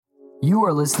You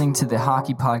are listening to the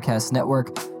Hockey Podcast Network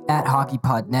at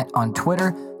HockeyPodNet on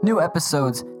Twitter. New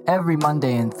episodes every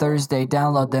Monday and Thursday.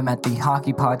 Download them at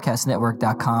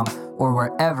thehockeypodcastnetwork.com or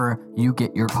wherever you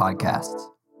get your podcasts.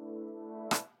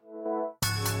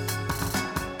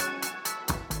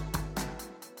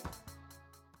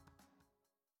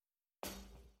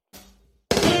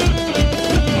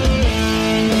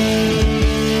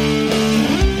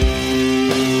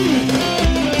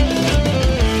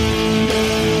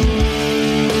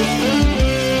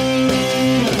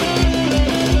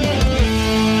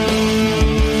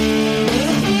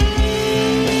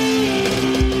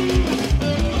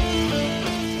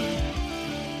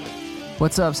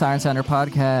 What's up, Siren Sounder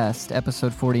Podcast,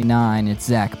 episode 49. It's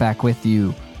Zach back with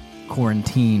you.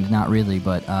 Quarantined, not really,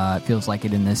 but it feels like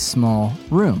it in this small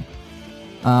room.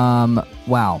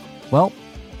 Wow. Well,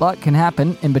 a lot can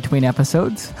happen in between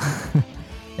episodes.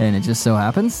 And it just so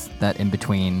happens that in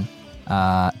between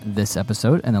this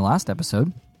episode and the last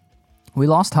episode, we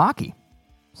lost hockey.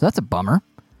 So that's a bummer.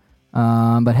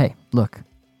 But hey, look,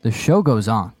 the show goes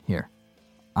on here.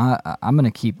 I'm going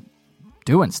to keep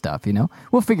doing stuff, you know.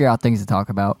 We'll figure out things to talk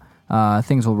about.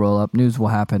 Things will roll up. News will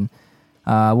happen.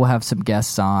 We'll have some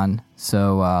guests on.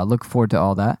 So look forward to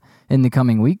all that in the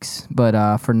coming weeks.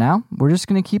 But for now, we're just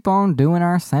going to keep on doing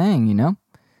our thing, you know.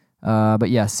 But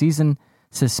yeah, season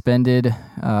suspended.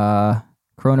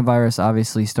 Coronavirus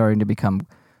obviously starting to become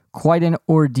quite an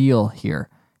ordeal here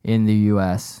in the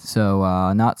U.S.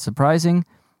 So not surprising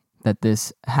that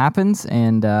this happens,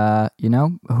 and, you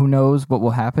know, who knows what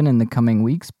will happen in the coming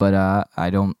weeks, but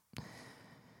I don't...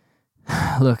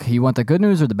 Look, you want the good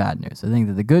news or the bad news? I think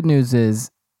that the good news is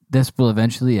this will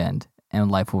eventually end, and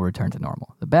life will return to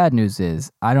normal. The bad news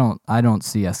is I don't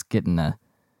see us getting a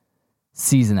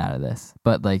season out of this,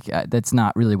 but, like, that's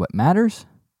not really what matters,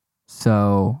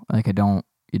 so, like, I don't,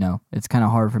 you know, it's kind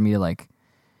of hard for me to, like,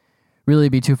 really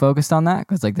be too focused on that,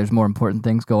 because, like, there's more important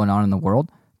things going on in the world.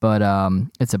 But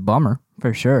it's a bummer,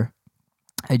 for sure.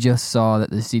 I just saw that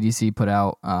the CDC put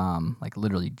out, like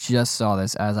literally just saw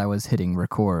this as I was hitting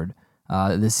record.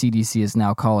 The CDC is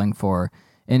now calling for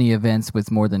any events with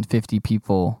more than 50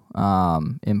 people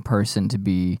in person to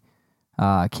be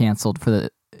canceled for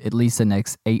at least the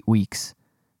next 8 weeks,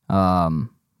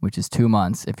 which is 2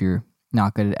 months if you're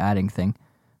not good at adding thing.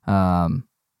 So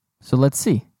let's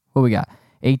see what we got.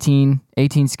 18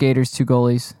 skaters, 2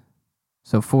 goalies,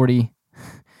 so 40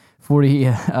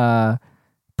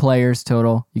 players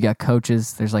total. You got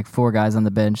coaches. There's like 4 guys on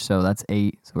the bench, so that's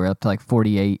 8. So we're up to like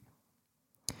 48.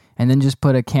 And then just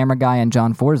put a camera guy on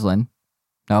John Forsland.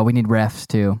 Oh, we need refs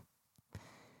too.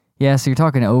 Yeah, so you're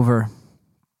talking over.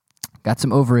 Got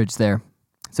some overage there.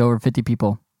 It's over 50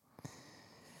 people.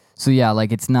 So yeah,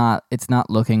 like it's not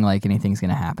looking like anything's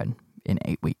gonna happen in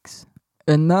 8 weeks,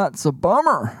 and that's a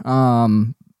bummer.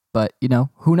 But you know,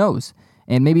 who knows?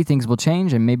 And maybe things will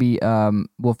change, and maybe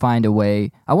we'll find a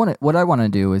way. What I want to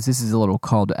do is, this is a little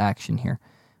call to action here.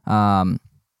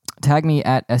 Tag me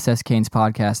at SS Canes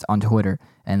Podcast on Twitter,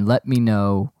 and let me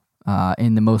know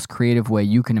in the most creative way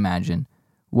you can imagine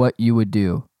what you would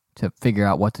do to figure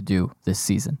out what to do this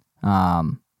season. I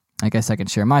guess I can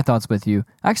share my thoughts with you.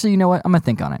 Actually, you know what? I'm going to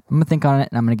think on it. And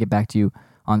I'm going to get back to you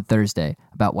on Thursday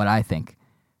about what I think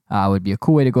would be a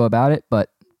cool way to go about it,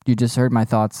 but you just heard my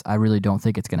thoughts. I really don't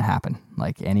think it's going to happen,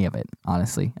 like any of it,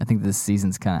 honestly. I think this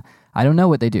season's kind of, I don't know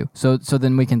what they do. So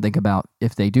then we can think about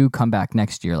if they do come back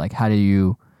next year, like what do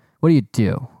you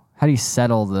do? How do you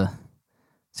settle let's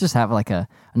just have like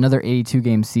another 82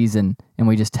 game season, and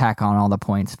we just tack on all the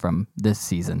points from this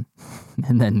season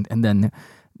and then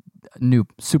new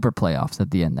super playoffs at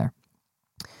the end there.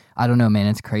 I don't know, man.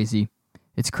 It's crazy.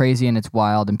 It's crazy and it's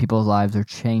wild, and people's lives are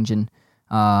changing.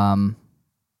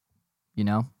 You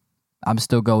know, I'm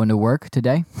still going to work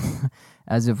today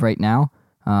as of right now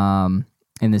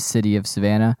in the city of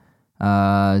Savannah.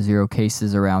 0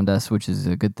 cases around us, which is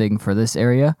a good thing for this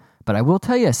area. But I will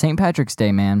tell you, St. Patrick's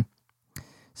Day, man.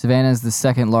 Savannah is the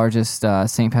second largest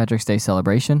St. Patrick's Day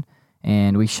celebration,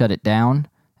 and we shut it down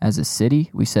as a city.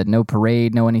 We said no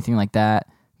parade, no anything like that.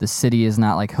 The city is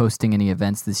not like hosting any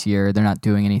events this year. They're not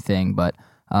doing anything, but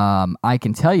I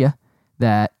can tell you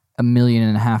that 1.5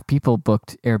 million people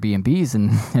booked Airbnbs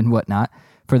and whatnot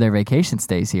for their vacation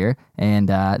stays here, and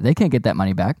they can't get that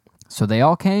money back. So they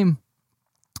all came.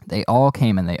 They all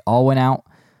came, and they all went out,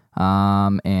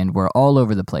 and we're all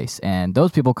over the place. And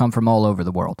those people come from all over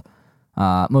the world,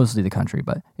 mostly the country,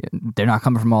 but they're not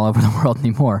coming from all over the world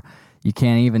anymore. You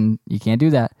can't do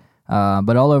that.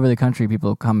 But all over the country,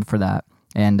 people come for that.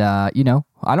 And, you know,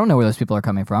 I don't know where those people are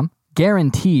coming from.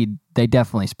 Guaranteed, they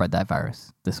definitely spread that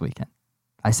virus this weekend.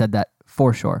 I said that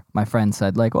for sure. My friend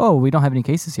said like, "Oh, we don't have any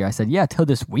cases here." I said, "Yeah, till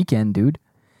this weekend, dude."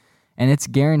 And it's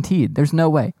guaranteed. There's no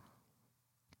way.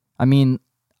 I mean,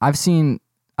 I've seen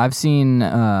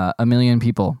 1,000,000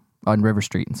 people on River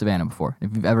Street in Savannah before.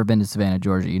 If you've ever been to Savannah,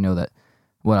 Georgia, you know that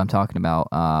what I'm talking about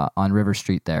on River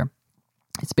Street there.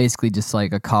 It's basically just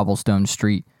like a cobblestone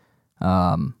street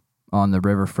on the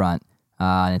riverfront,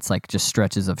 and it's like just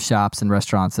stretches of shops and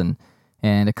restaurants and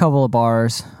a couple of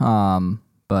bars.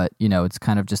 But you know, it's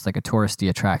kind of just like a touristy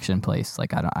attraction place.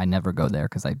 Like I never go there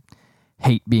because I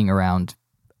hate being around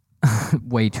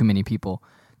way too many people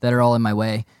that are all in my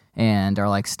way and are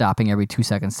like stopping every 2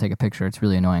 seconds to take a picture. It's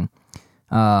really annoying.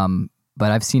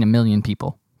 But I've seen 1,000,000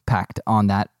 people packed on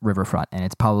that riverfront, and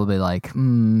it's probably like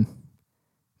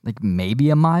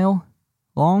maybe a mile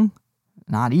long.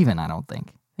 Not even, I don't think.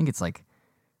 I think it's like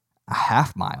a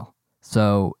half mile.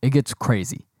 So it gets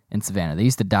crazy in Savannah. They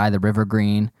used to dye the river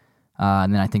green,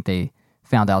 and then I think they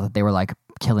found out that they were like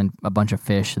killing a bunch of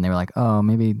fish, and they were like, oh,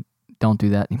 maybe don't do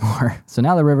that anymore. So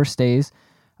now the river stays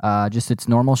just its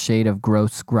normal shade of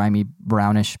gross, grimy,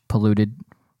 brownish, polluted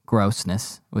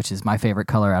grossness, which is my favorite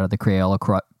color out of the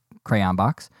Crayola crayon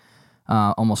box.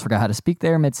 Almost forgot how to speak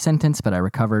there mid-sentence, but I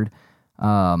recovered.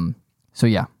 So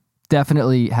yeah,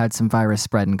 definitely had some virus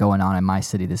spreading going on in my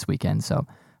city this weekend. So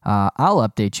I'll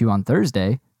update you on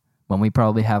Thursday when we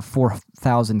probably have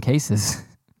 4,000 cases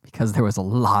because there was a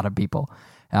lot of people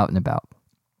out and about.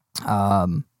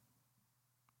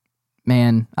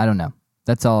 Man, I don't know.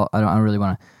 That's all. I don't really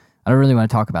want to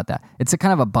talk about that. It's a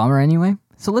kind of a bummer anyway.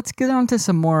 So let's get on to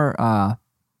some more.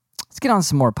 Let's get on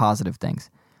some more positive things.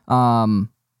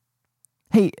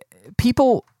 Hey,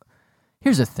 people.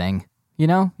 Here's a thing. You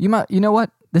know what?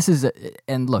 This is,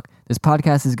 and look, this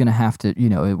podcast is going to have to,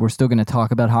 we're still going to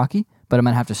talk about hockey, but I'm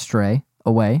going to have to stray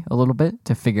away a little bit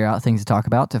to figure out things to talk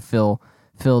about to fill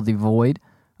the void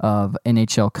of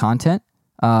NHL content.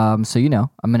 So, I'm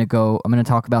going to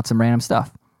talk about some random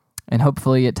stuff, and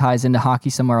hopefully it ties into hockey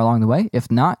somewhere along the way. If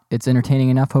not, it's entertaining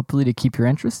enough, hopefully, to keep your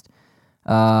interest.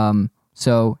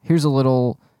 So here's a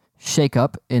little shake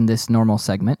up in this normal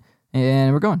segment,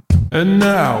 and we're going. And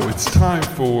now it's time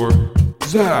for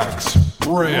Zach's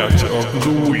Rant of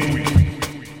the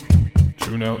Week.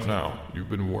 Tune out now. You've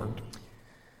been warned.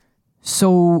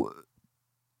 So,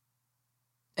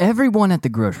 everyone at the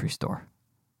grocery store,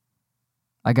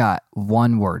 I got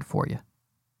one word for you.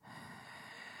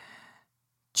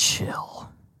 Chill.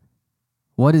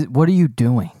 What are you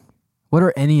doing? What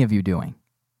are any of you doing?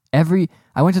 I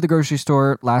went to the grocery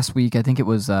store last week. I think it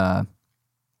was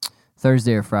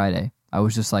Thursday or Friday. I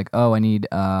was just like, oh,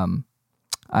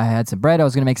 I had some bread. I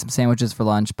was going to make some sandwiches for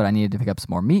lunch, but I needed to pick up some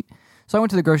more meat. So I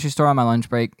went to the grocery store on my lunch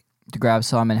break to grab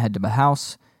some and head to my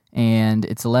house. And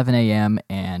it's 11 a.m.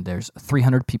 and there's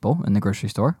 300 people in the grocery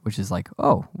store, which is like,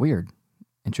 oh, weird,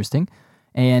 interesting.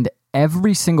 And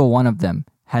every single one of them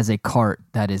has a cart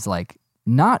that is like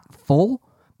not full,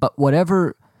 but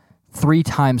whatever 3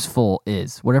 times full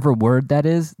is, whatever word that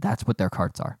is, that's what their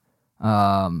carts are.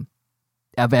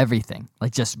 Of everything,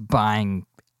 like just buying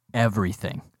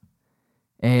everything.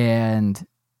 And,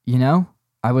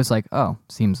 I was like, oh,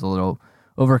 seems a little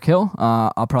overkill.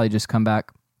 I'll probably just come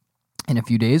back in a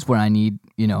few days when I need,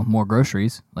 more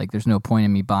groceries. Like there's no point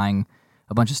in me buying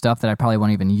a bunch of stuff that I probably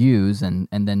won't even use. And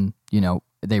then,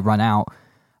 they run out.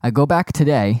 I go back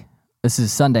today. This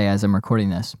is Sunday as I'm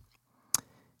recording this.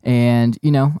 And,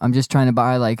 I'm just trying to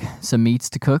buy like some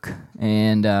meats to cook.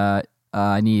 And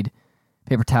I need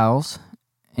paper towels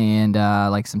and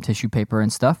like some tissue paper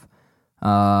and stuff.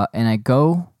 And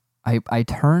I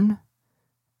turn,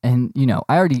 and,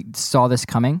 I already saw this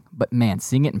coming, but man,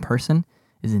 seeing it in person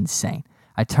is insane.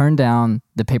 I turn down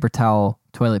the paper towel,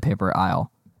 toilet paper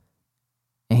aisle,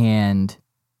 and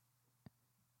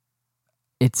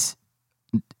it's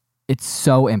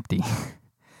so empty.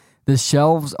 The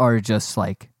shelves are just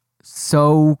like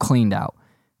so cleaned out.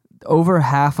 Over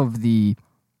half of the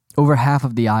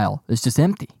aisle is just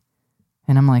empty.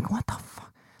 And I'm like, what the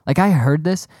fuck? Like, I heard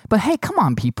this, but hey, come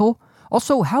on, people.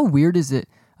 Also, how weird is it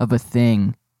of a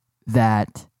thing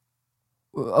that,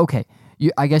 okay,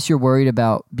 I guess you're worried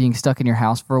about being stuck in your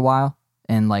house for a while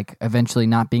and like eventually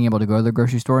not being able to go to the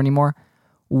grocery store anymore.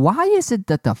 Why is it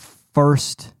that the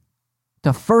first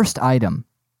item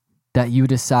that you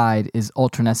decide is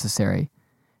ultra necessary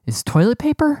is toilet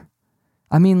paper?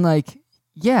 I mean, like,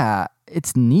 yeah,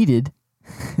 it's needed,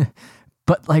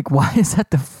 but like, why is that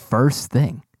the first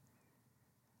thing?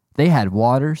 They had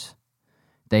waters,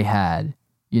 they had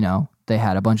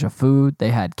a bunch of food, they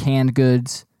had canned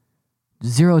goods,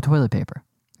 0 toilet paper,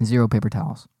 0 paper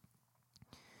towels.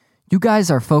 You guys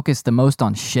are focused the most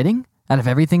on shitting out of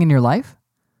everything in your life?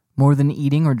 More than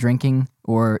eating or drinking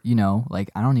or, like,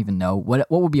 I don't even know. What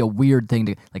would be a weird thing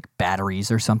to, like,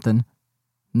 batteries or something?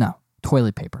 No,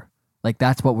 toilet paper. Like,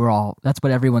 that's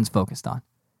what everyone's focused on.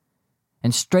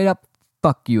 And straight up,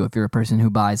 fuck you if you're a person who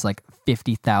buys, like,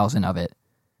 50,000 of it.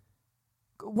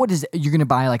 What is it? You're going to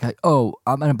buy, like, I'm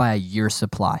going to buy a year's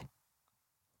supply.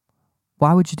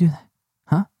 Why would you do that?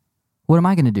 Huh? What am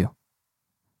I going to do?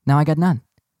 Now I got none.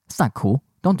 It's not cool.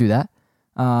 Don't do that.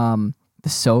 The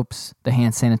soaps, the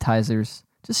hand sanitizers,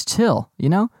 just chill, You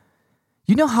know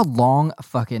how long a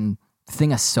fucking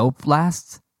thing of soap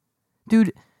lasts?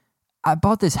 Dude, I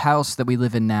bought this house that we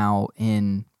live in now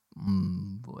in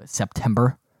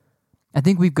September. I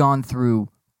think we've gone through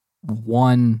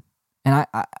one, and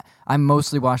I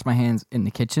mostly wash my hands in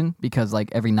the kitchen because, like,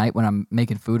 every night when I'm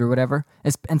making food or whatever,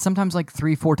 and sometimes like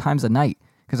 3-4 times a night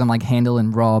because I'm like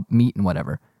handling raw meat and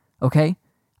whatever. Okay?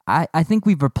 I think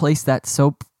we've replaced that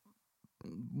soap,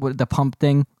 the pump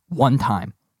thing, one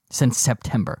time since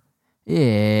September.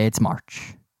 It's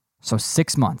March. So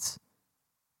 6 months.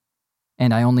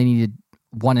 And I only needed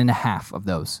 1.5 of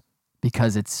those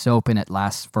because it's soap and it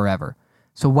lasts forever.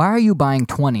 So why are you buying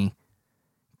 20?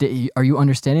 Are you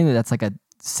understanding that that's like a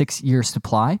 6-year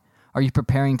supply? Are you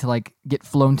preparing to, like, get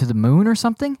flown to the moon or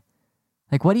something?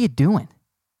 Like, what are you doing?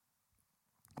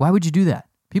 Why would you do that?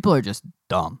 People are just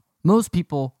dumb. Most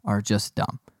people are just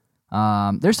dumb.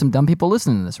 There's some dumb people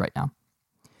listening to this right now.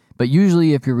 But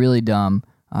usually if you're really dumb,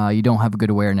 you don't have a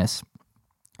good awareness.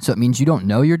 So it means you don't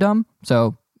know you're dumb.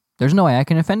 So there's no way I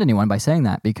can offend anyone by saying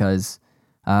that because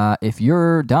if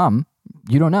you're dumb,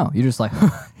 you don't know. You're just like,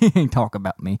 he ain't talk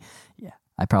about me. Yeah,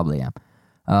 I probably am.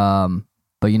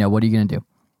 But, what are you going to do?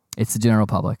 It's the general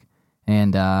public.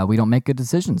 And we don't make good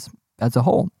decisions as a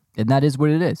whole. And that is what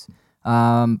it is.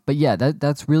 But yeah,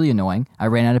 that's really annoying. I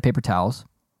ran out of paper towels.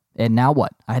 And now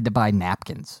what? I had to buy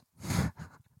napkins.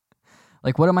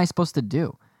 Like, what am I supposed to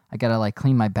do? I got to, like,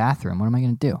 clean my bathroom. What am I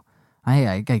going to do?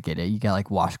 I get it. You got, like,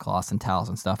 washcloths and towels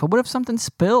and stuff. But what if something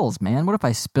spills, man? What if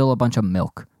I spill a bunch of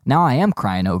milk? Now I am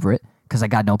crying over it because I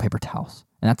got no paper towels.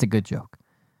 And that's a good joke.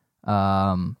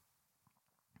 Yeah.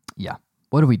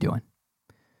 What are we doing?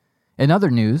 In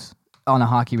other news, on a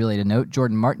hockey-related note,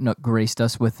 Jordan Martinook graced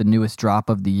us with the newest drop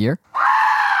of the year.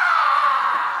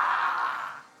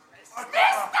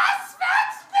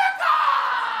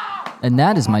 And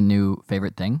that is my new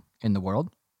favorite thing in the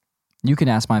world. You can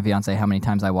ask my fiance how many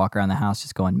times I walk around the house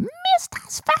just going,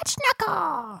 Mr.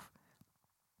 Svechnikov.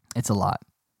 It's a lot.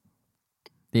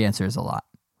 The answer is a lot.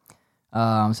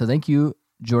 So thank you,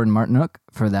 Jordan Martinook,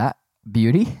 for that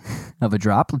beauty of a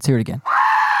drop. Let's hear it again.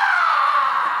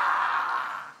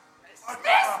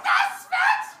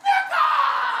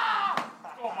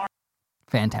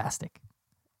 Fantastic.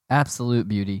 Absolute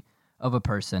beauty of a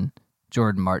person,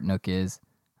 Jordan Martinook is.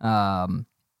 All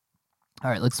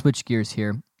right, let's switch gears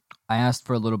here. I asked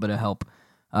for a little bit of help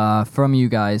from you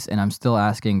guys, and I'm still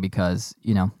asking because,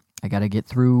 I got to get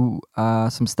through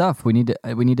some stuff. We need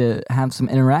to have some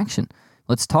interaction.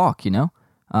 Let's talk,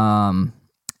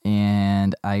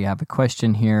 And I have a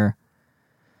question here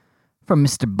from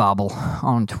Mr. Bobble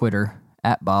on Twitter,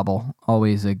 @Bobble.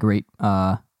 Always a great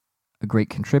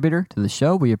contributor to the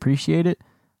show. We appreciate it.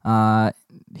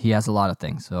 He has a lot of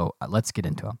things, so let's get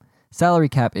into them. Salary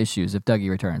cap issues if Dougie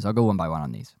returns. I'll go one by one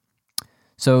on these.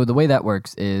 So the way that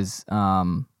works is,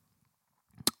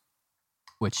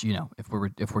 which, if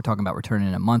we're talking about returning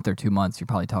in a month or 2 months, you're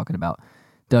probably talking about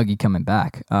Dougie coming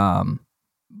back.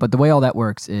 But the way all that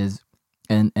works is,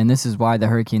 and this is why the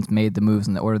Hurricanes made the moves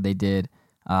in the order they did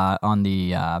on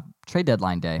the trade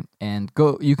deadline day. And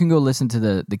you can go listen to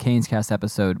the Canes Cast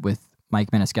episode with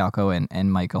Mike Maniscalco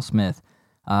and Michael Smith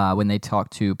when they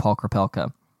talked to Paul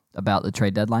Kropelka about the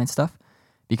trade deadline stuff,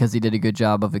 because he did a good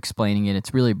job of explaining it.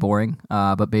 It's really boring,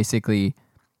 but basically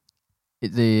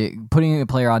putting a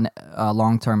player on a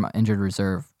long-term injured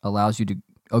reserve allows you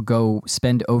to go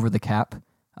spend over the cap,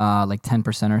 like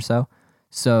 10% or so.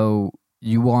 So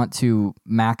you want to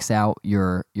max out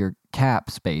your cap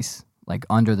space, like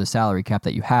under the salary cap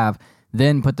that you have,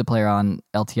 then put the player on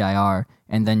LTIR,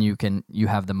 and then you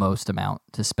have the most amount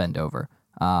to spend over.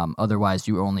 Otherwise,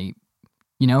 you only,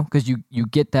 because you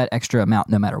get that extra amount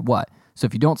no matter what. So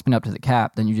if you don't spend up to the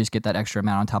cap, then you just get that extra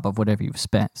amount on top of whatever you've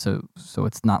spent. So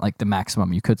it's not like the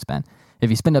maximum you could spend. If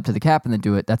you spend up to the cap and then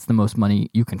do it, that's the most money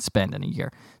you can spend in a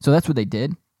year. So that's what they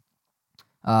did.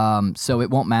 So it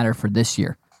won't matter for this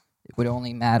year. It would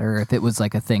only matter if it was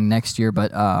like a thing next year.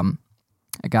 But a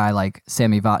guy like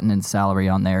Sami Vatanen's salary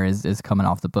on there is coming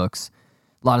off the books.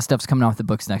 A lot of stuff's coming off the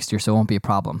books next year, so it won't be a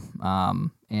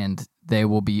problem. And they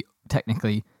will be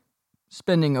technically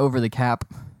spending over the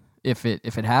cap if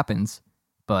it happens.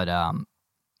 But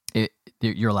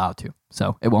you're allowed to.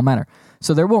 So it won't matter.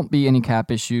 So there won't be any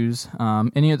cap issues.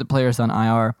 Any of the players on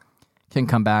IR can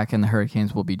come back, and the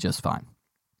Hurricanes will be just fine.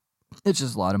 It's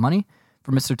just a lot of money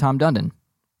for Mr. Tom Dundon.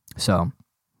 So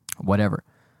whatever.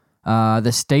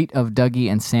 The state of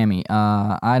Dougie and Sammy.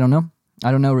 I don't know.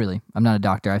 I don't know, really. I'm not a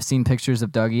doctor. I've seen pictures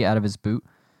of Dougie out of his boot.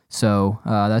 So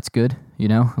that's good. You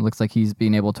know, it looks like he's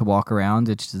being able to walk around.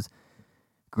 It's just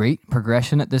great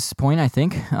progression at this point, I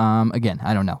think. Again,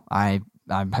 I don't know. I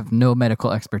have no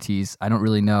medical expertise. I don't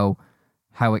really know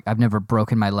I've never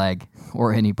broken my leg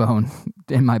or any bone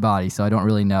in my body, so I don't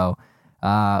really know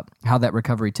how that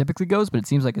recovery typically goes, but it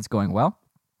seems like it's going well.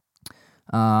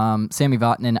 Sammy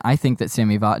Vatanen, I think that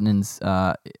Sammy Vatanen's,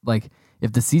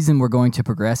 if the season were going to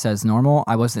progress as normal,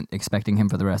 I wasn't expecting him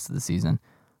for the rest of the season.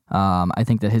 I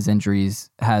think that his injuries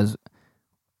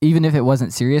even if it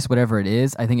wasn't serious, whatever it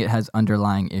is, I think it has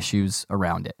underlying issues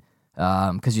around it.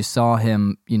 Because you saw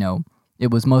him,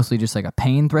 it was mostly just like a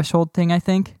pain threshold thing, I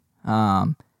think.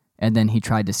 And then he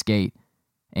tried to skate,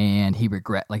 and he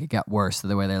it got worse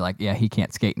the way they're like, yeah, he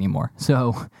can't skate anymore.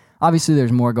 So obviously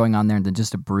there's more going on there than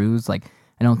just a bruise. Like,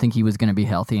 I don't think he was going to be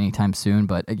healthy anytime soon,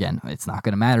 but again, it's not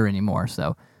going to matter anymore.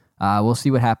 So we'll see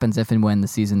what happens if and when the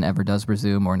season ever does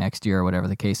resume, or next year, or whatever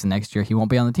the case. And next year he won't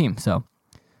be on the team. So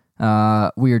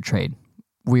weird trade,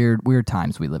 weird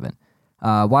times we live in.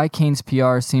 Why Kane's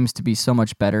PR seems to be so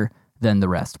much better than the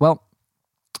rest? Well,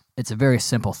 it's a very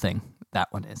simple thing. That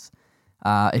one is.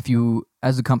 If you,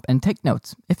 as a company, and take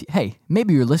notes. Hey,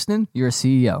 maybe you're listening. You're a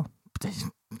CEO.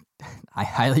 I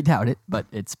highly doubt it, but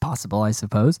it's possible, I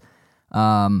suppose.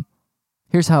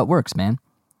 Here's how it works, man.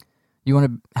 You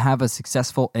want to have a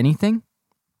successful anything?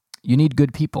 You need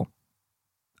good people.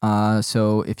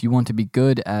 So if you want to be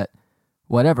good at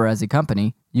whatever as a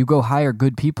company, you go hire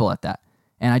good people at that.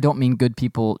 And I don't mean good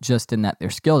people just in that they're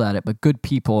skilled at it, but good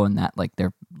people in that like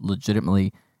they're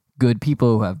legitimately good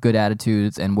people who have good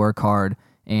attitudes and work hard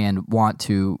and want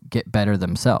to get better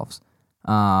themselves.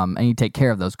 And you take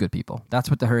care of those good people. That's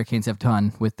what the Hurricanes have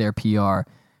done with their PR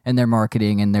and their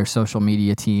marketing and their social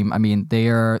media team. I mean, they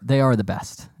are the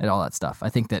best at all that stuff. I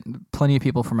think that plenty of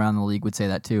people from around the league would say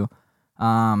that too.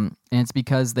 And it's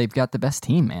because they've got the best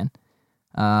team, man.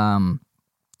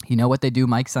 You know what they do?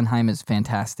 Mike Sunheim is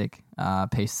fantastic.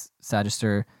 Pace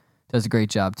Sadister does a great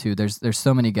job too. There's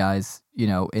so many guys,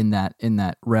 in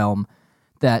that realm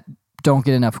that don't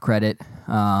get enough credit.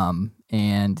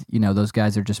 And those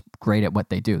guys are just great at what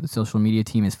they do. The social media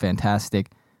team is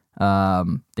fantastic.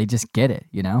 They just get it,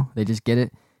 they just get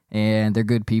it, and they're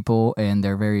good people and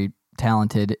they're very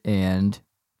talented, and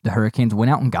the Hurricanes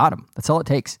went out and got them. That's all it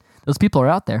takes. Those people are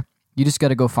out there. You just got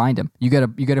to go find them. You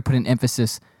got to put an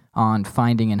emphasis on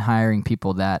finding and hiring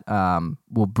people that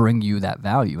will bring you that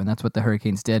value. And that's what the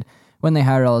Hurricanes did when they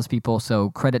hired all those people. So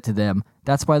credit to them.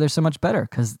 That's why they're so much better,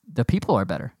 because the people are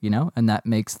better, and that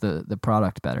makes the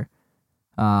product better.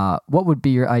 What would be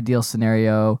your ideal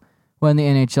scenario when the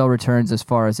NHL returns as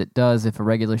far as it does if a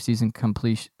regular season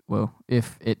completion? Well,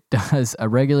 if it does a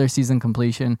regular season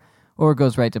completion or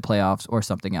goes right to playoffs or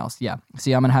something else. Yeah.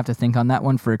 See, I'm going to have to think on that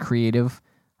one for a creative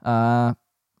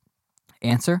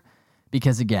answer.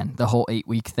 Because again, the whole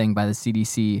 8-week thing by the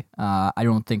CDC, I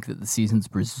don't think that the season's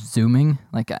resuming.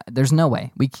 Like, there's no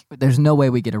way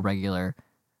we get a regular,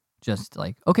 just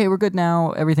like, okay, we're good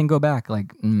now, everything go back.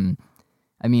 Like,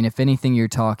 I mean, if anything, you're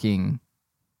talking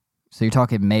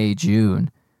May, June.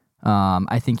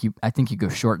 I think you go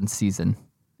shortened season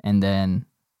and then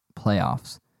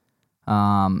playoffs.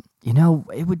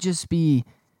 It would just be.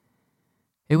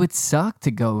 It would suck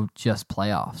to go just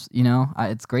playoffs,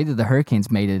 It's great that the Hurricanes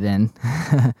made it in,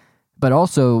 but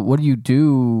also, what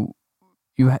do?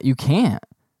 You can't,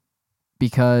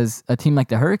 because a team like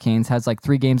the Hurricanes has like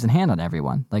 3 games in hand on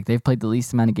everyone. Like, they've played the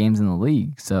least amount of games in the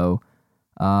league, so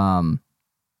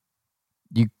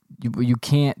you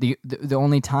can't. The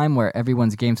only time where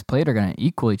everyone's games played are going to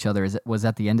equal each other was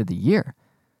at the end of the year.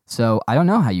 So I don't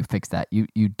know how you fix that.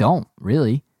 You don't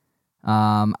really.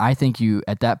 I think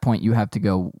at that point you have to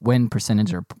go win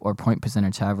percentage or point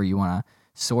percentage, however you want to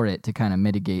sort it, to kind of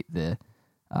mitigate the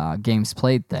games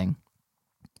played thing.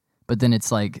 But then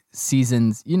it's like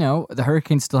seasons, the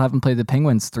Hurricanes still haven't played the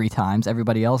Penguins 3 times.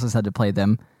 Everybody else has had to play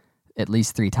them at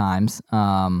least 3 times.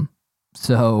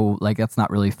 So like, that's not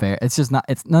really fair. It's just not,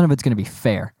 none of it's going to be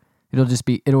fair.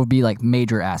 It'll be like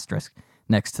major asterisk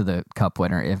next to the cup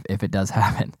winner if it does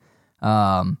happen. But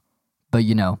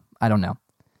I don't know.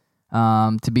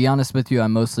 To be honest with you,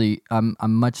 I'm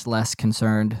much less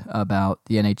concerned about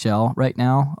the NHL right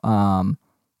now.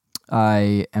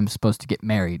 I am supposed to get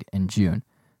married in June.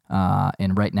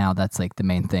 And right now that's like the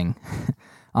main thing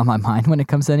on my mind when it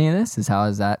comes to any of this, is how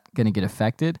is that going to get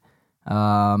affected?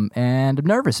 and I'm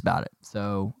nervous about it.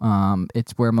 So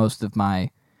it's where most of when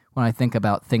I think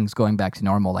about things going back to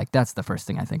normal, like that's the first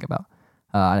thing I think about.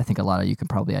 I think a lot of you can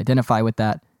probably identify with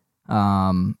that.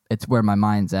 It's where my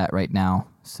mind's at right now.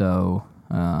 So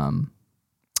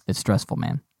it's stressful,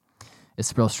 man.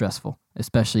 It's real stressful,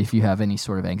 especially if you have any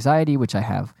sort of anxiety, which I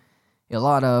have a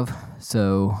lot of.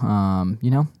 So,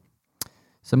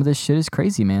 some of this shit is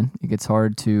crazy, man. It gets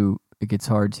hard to get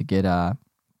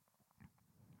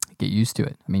used to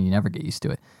it. I mean, you never get used to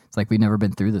it. It's like we've never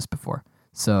been through this before.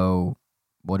 So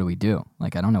what do we do?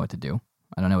 Like, I don't know what to do.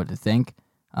 I don't know what to think.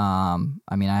 I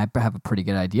mean, I have a pretty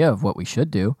good idea of what we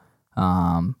should do.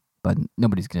 But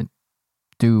nobody's going to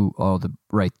do all the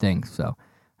right things. So,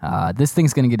 this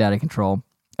thing's going to get out of control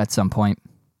at some point.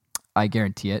 I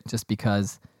guarantee it, just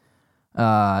because,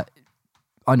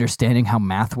 understanding how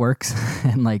math works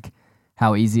and like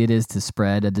how easy it is to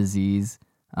spread a disease,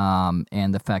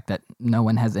 and the fact that no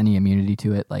one has any immunity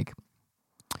to it. Like,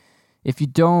 if you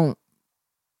don't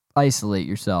isolate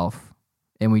yourself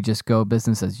and we just go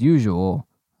business as usual,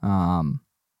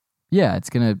 it's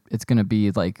gonna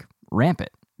be like rampant.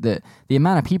 The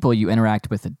amount of people you interact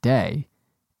with a day,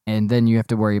 and then you have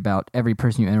to worry about every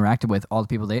person you interacted with, all the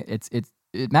people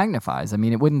it magnifies. I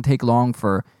mean, it wouldn't take long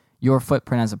for your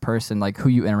footprint as a person, like who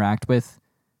you interact with,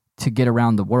 to get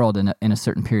around the world in a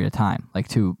certain period of time, like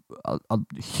to a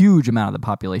huge amount of the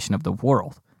population of the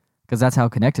world, because that's how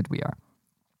connected we are.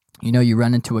 You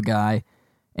run into a guy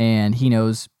and he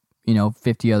knows,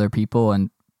 50 other people,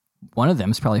 and one of them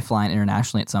is probably flying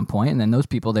internationally at some point, and then those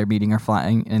people they're meeting are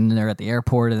flying, and they're at the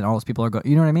airport, and all those people are going,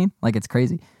 you know what I mean? Like, it's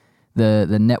crazy. The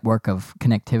network of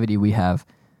connectivity we have,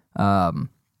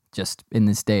 just in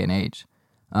this day and age.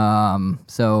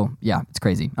 So yeah, it's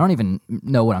crazy. I don't even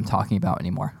know what I'm talking about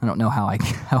anymore. I don't know how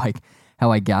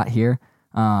I got here.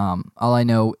 All I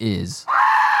know is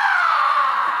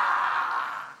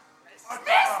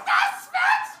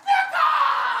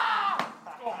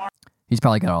he's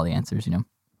probably got all the answers,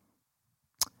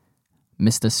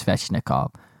 Mr.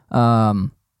 Svechnikov.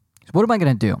 What am I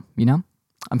going to do?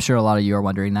 I'm sure a lot of you are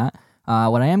wondering that.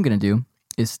 What I am going to do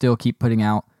is still keep putting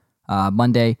out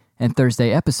Monday and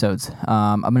Thursday episodes.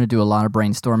 I'm going to do a lot of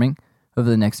brainstorming over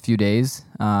the next few days,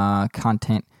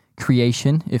 content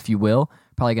creation, if you will.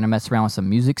 Probably going to mess around with some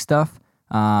music stuff.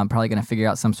 Probably going to figure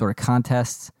out some sort of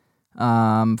contests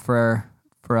for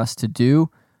us to do.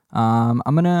 I'm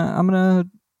gonna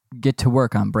get to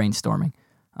work on brainstorming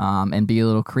and be a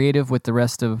little creative with the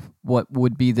rest of what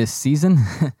would be this season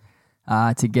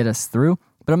to get us through.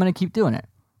 But I'm gonna keep doing it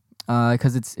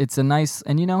because it's a nice,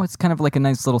 and it's kind of like a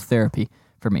nice little therapy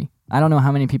for me. I don't know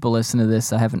how many people listen to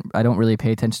this. I don't really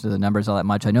pay attention to the numbers all that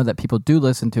much. I know that people do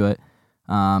listen to it,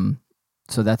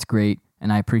 so that's great,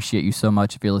 and I appreciate you so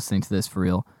much if you're listening to this for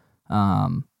real.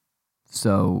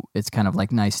 So it's kind of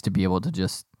like nice to be able to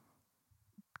just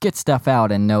get stuff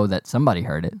out and know that somebody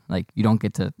heard it. Like, you don't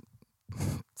get to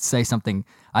say something.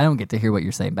 I don't get to hear what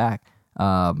you're saying back.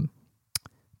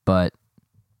 But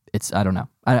I don't know.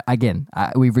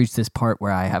 We've reached this part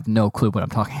where I have no clue what I'm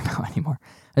talking about anymore.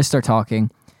 I start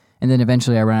talking, and then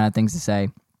eventually I run out of things to say.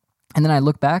 And then I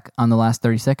look back on the last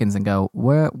 30 seconds and go,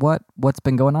 what's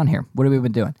been going on here? What have we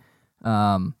been doing?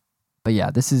 But yeah,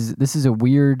 this is a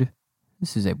weird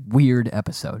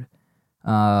episode.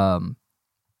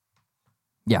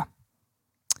 Yeah,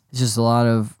 it's just a lot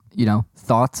of,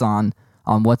 thoughts on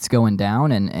what's going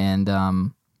down, and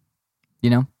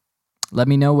let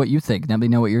me know what you think. Let me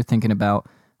know what you're thinking about.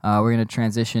 We're going to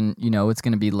transition, it's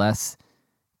going to be less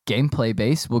gameplay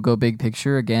based. We'll go big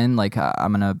picture again. Like,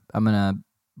 I'm going to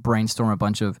brainstorm a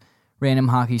bunch of random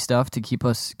hockey stuff to keep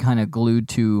us kind of glued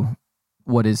to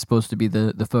what is supposed to be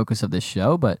the focus of this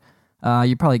show. But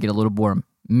you probably get a little more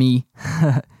me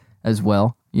as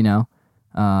well,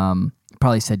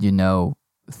 probably said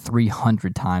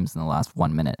 300 times in the last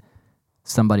 1 minute.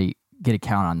 Somebody get a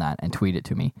count on that and tweet it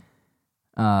to me.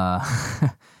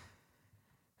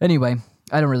 Anyway,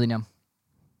 I don't really know.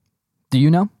 Do you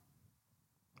know?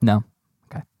 No?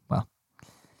 Okay, well,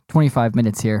 25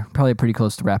 minutes here. Probably pretty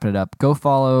close to wrapping it up. Go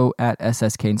follow at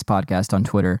SS Canes Podcast on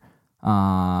Twitter.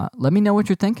 Let me know what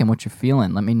you're thinking, what you're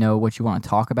feeling. Let me know what you want to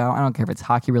talk about. I don't care if it's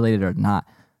hockey related or not.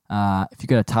 If you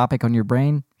got a topic on your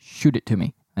brain, shoot it to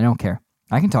me. I don't care.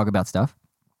 I can talk about stuff.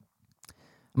 I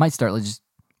might start just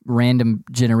random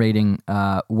generating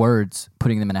words,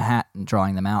 putting them in a hat and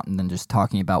drawing them out, and then just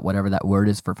talking about whatever that word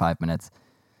is for 5 minutes.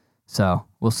 So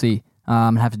we'll see.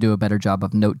 I'm going to have to do a better job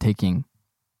of note-taking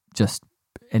just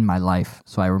in my life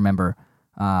so I remember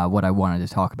what I wanted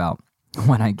to talk about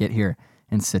when I get here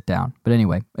and sit down. But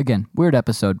anyway, again, weird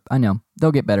episode. I know.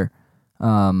 They'll get better.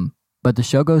 But the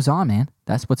show goes on, man.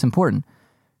 That's what's important.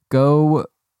 go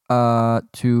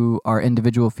to our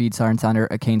individual feed, Siren Sounder,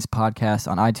 a Canes podcast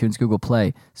on iTunes, Google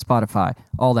Play, Spotify,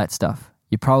 all that stuff.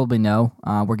 You probably know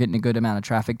we're getting a good amount of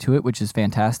traffic to it, which is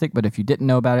fantastic. But if you didn't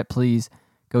know about it, please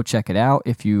go check it out.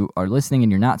 If you are listening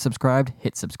and you're not subscribed,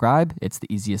 hit subscribe. It's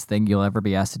the easiest thing you'll ever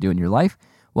be asked to do in your life.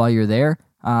 While you're there,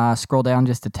 scroll down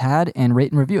just a tad and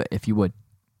rate and review it if you would.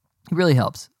 It really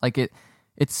helps.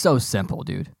 It's so simple,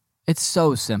 dude. It's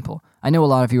so simple. I know a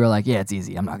lot of you are like, yeah, it's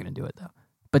easy. I'm not going to do it, though.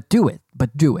 But do it.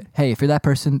 Hey, if you're that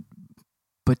person,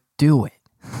 but do it.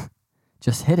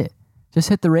 Just hit it. Just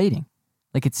hit the rating.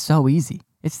 It's so easy.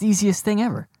 It's the easiest thing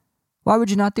ever. Why would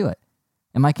you not do it?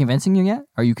 Am I convincing you yet?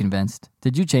 Are you convinced?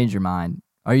 Did you change your mind?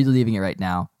 Are you leaving it right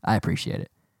now? I appreciate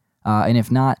it. And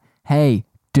if not, hey,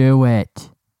 do it.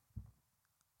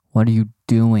 What are you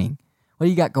doing? What do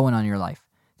you got going on in your life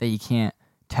that you can't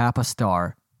tap a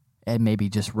star and maybe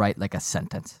just write a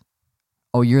sentence?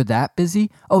 Oh, you're that busy?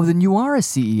 Oh, then you are a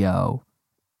CEO.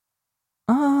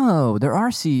 Oh, there are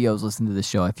CEOs listening to the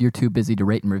show. If you're too busy to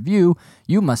rate and review,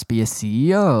 you must be a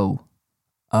CEO.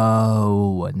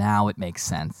 Oh, now it makes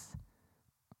sense.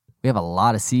 We have a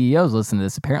lot of CEOs listening to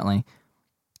this, apparently,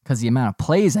 because the amount of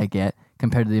plays I get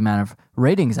compared to the amount of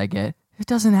ratings I get, it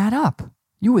doesn't add up.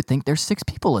 You would think there's 6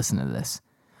 people listening to this,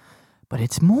 but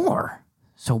it's more.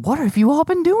 So what have you all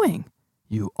been doing?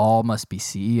 You all must be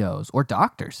CEOs or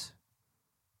doctors.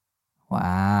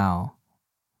 Wow.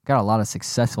 Got a lot of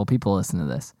successful people listening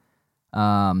to this.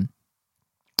 But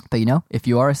if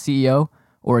you are a CEO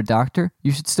or a doctor,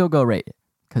 you should still go rate it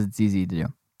because it's easy to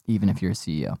do, even if you're a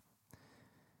CEO.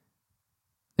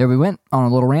 There we went on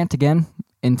a little rant again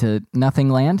into nothing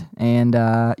land, and,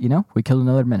 we killed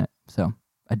another minute. So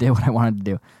I did what I wanted to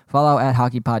do. Follow at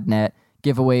HockeyPodNet.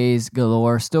 Giveaways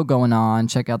galore, still going on.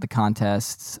 Check out the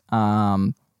contests.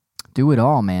 Do it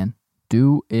all, man.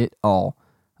 Do it all.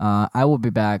 I will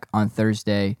be back on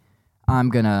Thursday. I'm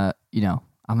gonna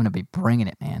be bringing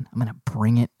it, man. I'm gonna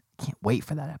bring it. Can't wait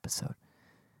for that episode.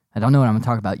 I don't know what I'm gonna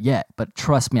talk about yet, but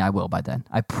trust me, I will by then.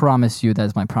 I promise you, that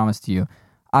is my promise to you.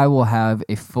 I will have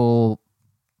a full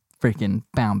freaking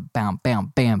bam, bam,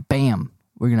 bam, bam, bam.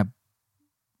 We're gonna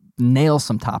nail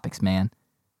some topics, man.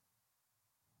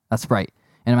 That's right.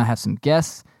 And I'm gonna have some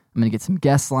guests. I'm gonna get some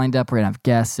guests lined up. We're gonna have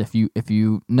guests. If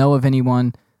you know of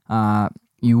anyone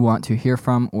you want to hear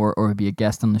from or be a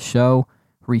guest on the show,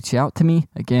 reach out to me.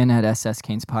 Again, at SS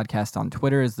Canes Podcast on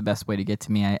Twitter is the best way to get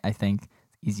to me, I think.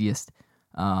 Easiest.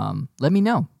 Let me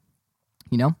know.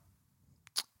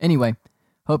 Anyway,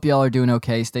 hope y'all are doing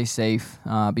okay. Stay safe.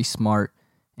 Be smart.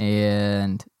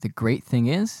 And the great thing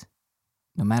is,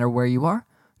 no matter where you are,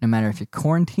 no matter if you're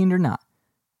quarantined or not,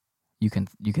 you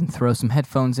can throw some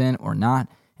headphones in or not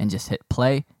and just hit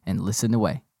play and listen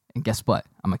away. And guess what?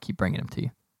 I'm going to keep bringing them to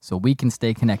you so we can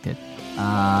stay connected.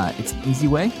 It's an easy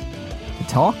way to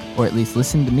talk, or at least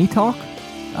listen to me talk,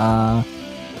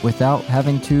 without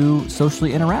having to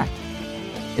socially interact.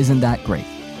 Isn't that great?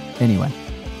 Anyway,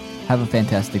 have a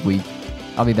fantastic week.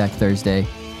 I'll be back Thursday.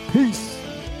 Peace.